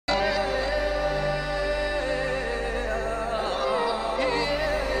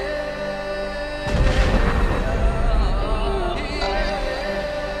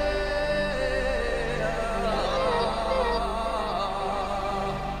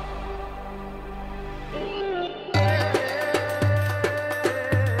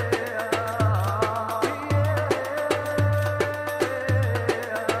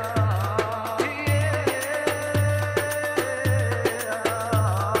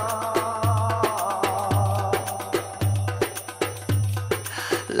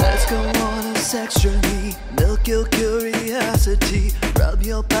sex journey, milk your curiosity, rub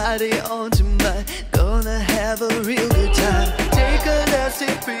your body onto mine, gonna have a real good time. Take a nasty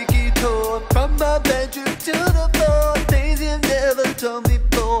freaky tour from my bedroom to the floor, things you've never done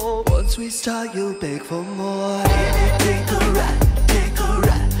before. Once we start you'll beg for more. Take a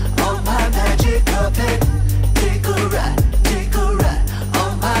ride on my magic carpet. Take a ride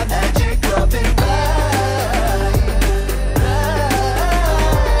on my magic carpet.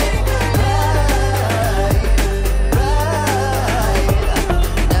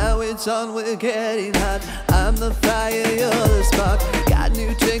 It's on, we're getting hot. I'm the fire, you're the spark. Got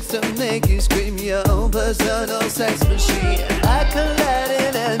new tricks to make you scream. Your own personal sex machine, like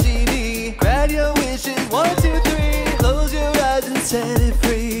Aladdin and genie. Grant your wishes, 1, 2, 3. Close your eyes and set it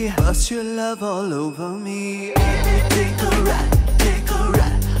free. Bust your love all over me. Take a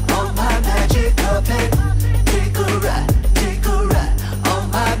ride on my magic carpet. Take a ride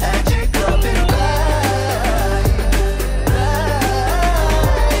on my magic carpet.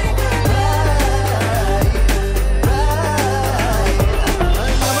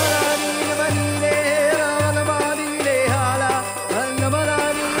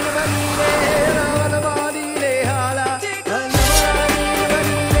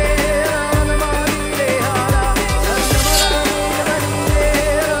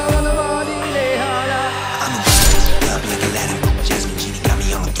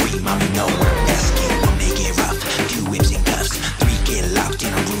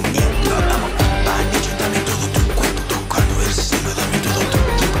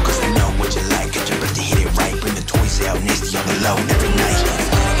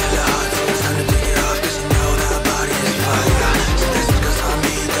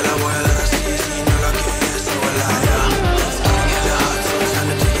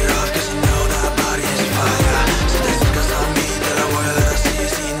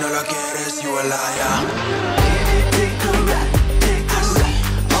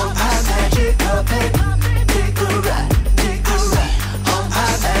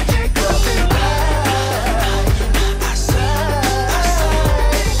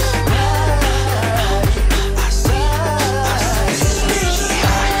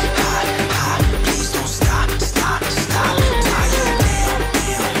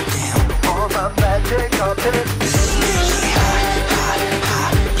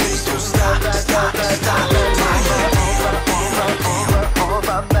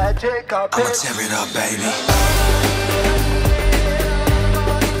 I'ma tear it up, baby.